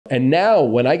And now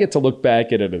when I get to look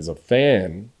back at it as a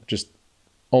fan, just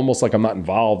almost like I'm not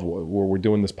involved where we're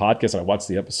doing this podcast and I watch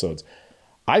the episodes,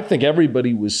 I think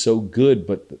everybody was so good,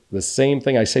 but the same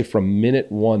thing I say from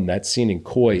minute one, that scene in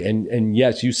Koi, and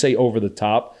yes, you say over the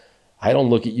top. I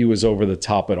don't look at you as over the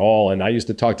top at all. And I used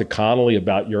to talk to Connolly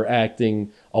about your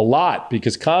acting a lot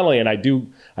because Connolly, and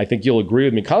I think you'll agree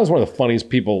with me, Connolly's one of the funniest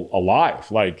people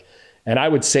alive. And I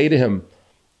would say to him,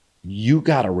 you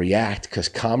got to react because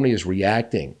comedy is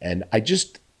reacting. And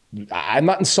I'm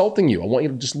not insulting you. I want you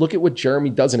to just look at what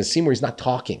Jeremy does in a scene where he's not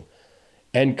talking.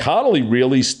 And Connolly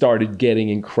really started getting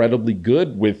incredibly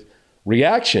good with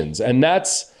reactions. And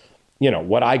that's,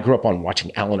 what I grew up on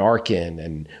watching Alan Arkin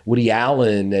and Woody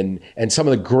Allen and some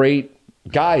of the great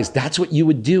guys. That's what you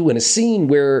would do in a scene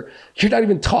where you're not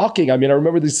even talking. I mean, I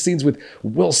remember these scenes with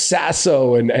Will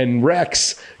Sasso and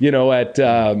Rex, at,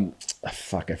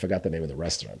 I forgot the name of the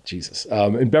restaurant. Jesus,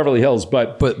 in Beverly Hills.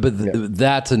 But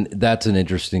that's an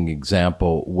interesting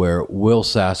example where Will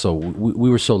Sasso.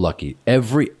 We were so lucky.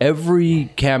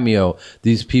 Every cameo,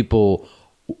 these people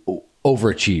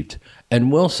overachieved, and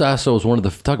Will Sasso is one of the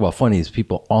talk about funniest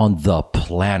people on the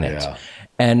planet. Yeah.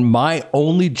 And my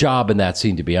only job in that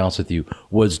scene, to be honest with you,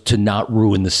 was to not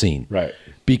ruin the scene. Right.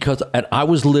 Because I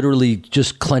was literally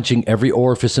just clenching every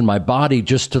orifice in my body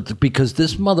because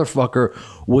this motherfucker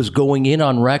was going in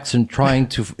on Rex and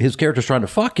his character's trying to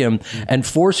fuck him and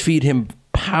force feed him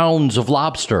pounds of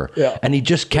lobster. Yeah. And he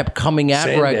just kept coming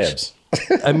at Rex.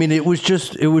 I mean, it was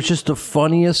just the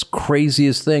funniest,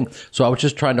 craziest thing. So I was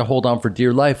just trying to hold on for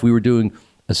dear life. We were doing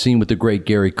a scene with the great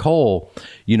Gary Cole,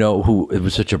 who it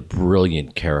was such a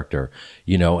brilliant character,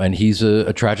 and he's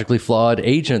a tragically flawed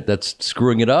agent that's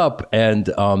screwing it up. And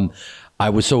I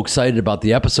was so excited about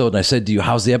the episode, and I said to you,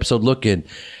 "How's the episode looking?"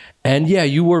 And yeah,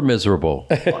 you were miserable,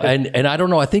 and I don't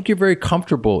know. I think you're very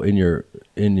comfortable in your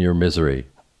misery.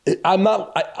 I'm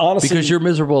not, honestly, because you're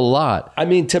miserable a lot. I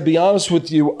mean, to be honest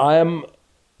with you,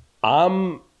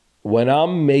 when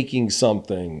I'm making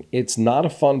something, it's not a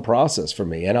fun process for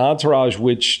me. And Entourage,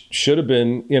 which should have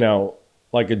been,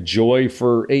 like a joy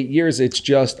for 8 years, it's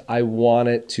just I want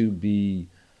it to be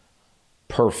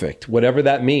perfect, whatever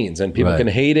that means. And people can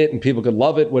hate it and people can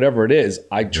love it, whatever it is.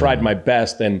 I tried my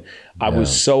best and I was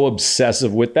so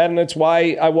obsessive with that. And that's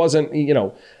why I wasn't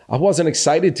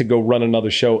excited to go run another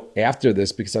show after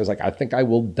this because I was like, I think I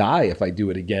will die if I do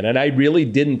it again. And I really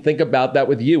didn't think about that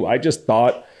with you. I just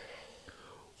thought,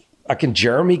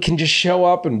 Jeremy can just show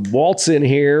up and waltz in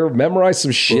here, memorize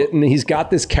some shit, and he's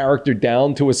got this character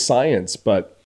down to a science. But